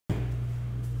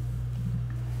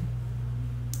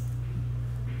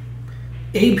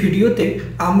এই ভিডিওতে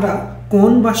আমরা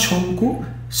কোণ বা শঙ্কু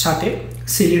সাথে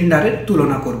সিলিন্ডারের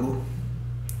তুলনা করব।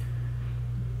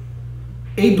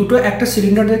 এই দুটো, একটা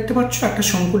সিলিন্ডার দেখতে পাচ্ছ, একটা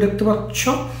শঙ্কু দেখতে পাচ্ছ,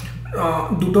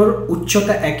 দুটোর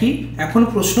উচ্চতা একই। এখন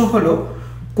প্রশ্ন হলো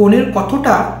কোণের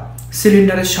কতটা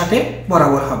সিলিন্ডারের সাথে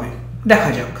বরাবর হবে,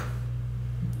 দেখা যাক।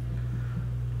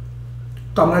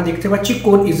 তো আমরা দেখতে পাচ্ছি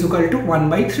কোণ =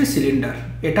 1/3 সিলিন্ডার,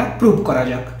 এটা প্রুভ করা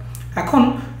যাক। এখন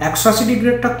 180 ডিগ্রি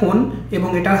একটা কোণ এবং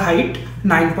এটার হাইট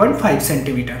 9.5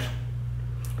 সেন্টিমিটার।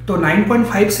 তো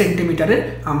 9.5 সেন্টিমিটারে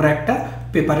আমরা একটা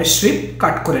পেপারের স্ট্রিপ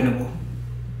কাট করে নেব।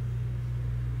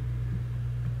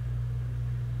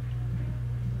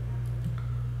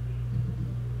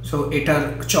 সো এটার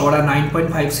চওড়া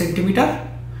 9.5 সেন্টিমিটার।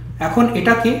 এখন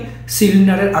এটাকে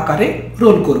সিলিন্ডারের আকারে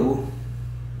রোল করব।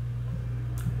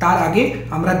 তার আগে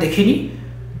আমরা দেখে নিই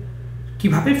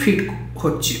কীভাবে ফিট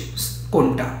হচ্ছে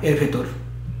কোণটা এর ভেতর।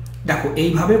 দেখো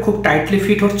এইভাবে খুব টাইটলি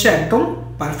ফিট হচ্ছে, একদম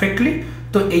পারফেক্টলি।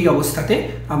 তো এই অবস্থাতে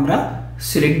আমরা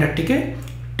সিলিন্ডারটিকে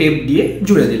টেপ দিয়ে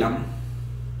জুড়ে দিলাম।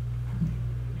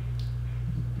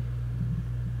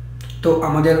 তো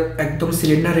আমাদের একদম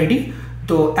সিলিন্ডার রেডি।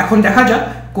 তো এখন দেখা যাক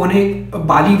কোণে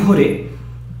বালি ভরে,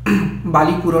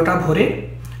 বালি পুরোটা ভরে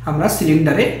আমরা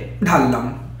সিলিন্ডারে ঢাললাম।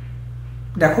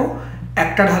 দেখো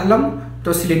একটা ঢাললাম, তো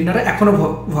সিলিন্ডারে এখনও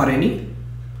ভরেনি।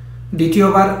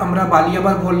 দ্বিতীয়বার আমরা বালি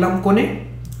আবার ভরলাম কোণে,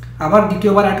 আবার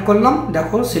দ্বিতীয়বার অ্যাড করলাম,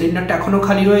 দেখো সিলিন্ডারটা এখনও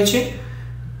খালি রয়েছে।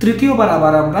 তৃতীয়বার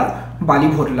আবার আমরা বালি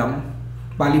ভরলাম,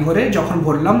 বালি ভরে যখন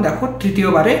ভরলাম দেখো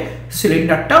তৃতীয়বারে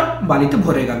সিলিন্ডারটা বালিতে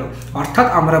ভরে গেল। অর্থাৎ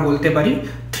আমরা বলতে পারি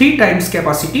 3 টাইমস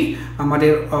ক্যাপাসিটি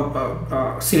আমাদের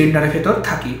সিলিন্ডারের ভেতর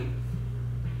থাকে।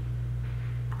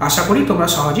 আশা করি তোমরা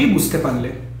সহজেই বুঝতে পারলে।